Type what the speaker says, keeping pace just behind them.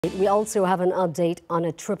We also have an update on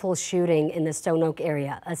a triple shooting in the Stone Oak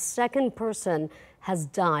area. A second person has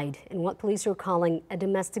died in what police are calling a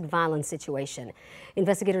domestic violence situation.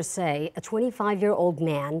 Investigators say a 25-year-old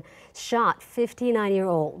man shot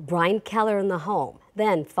 59-year-old Brian Keller in the home,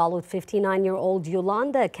 then followed 59-year-old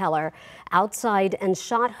Yolanda Keller outside and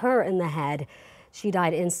shot her in the head. She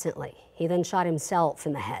died instantly. He then shot himself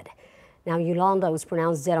in the head. Now, Yolanda was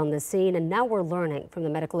pronounced dead on the scene, and now we're learning from the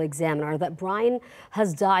medical examiner that Brian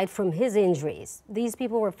has died from his injuries. These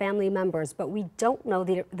people were family members, but we don't know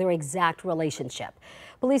their exact relationship.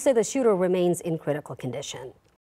 Police say the shooter remains in critical condition.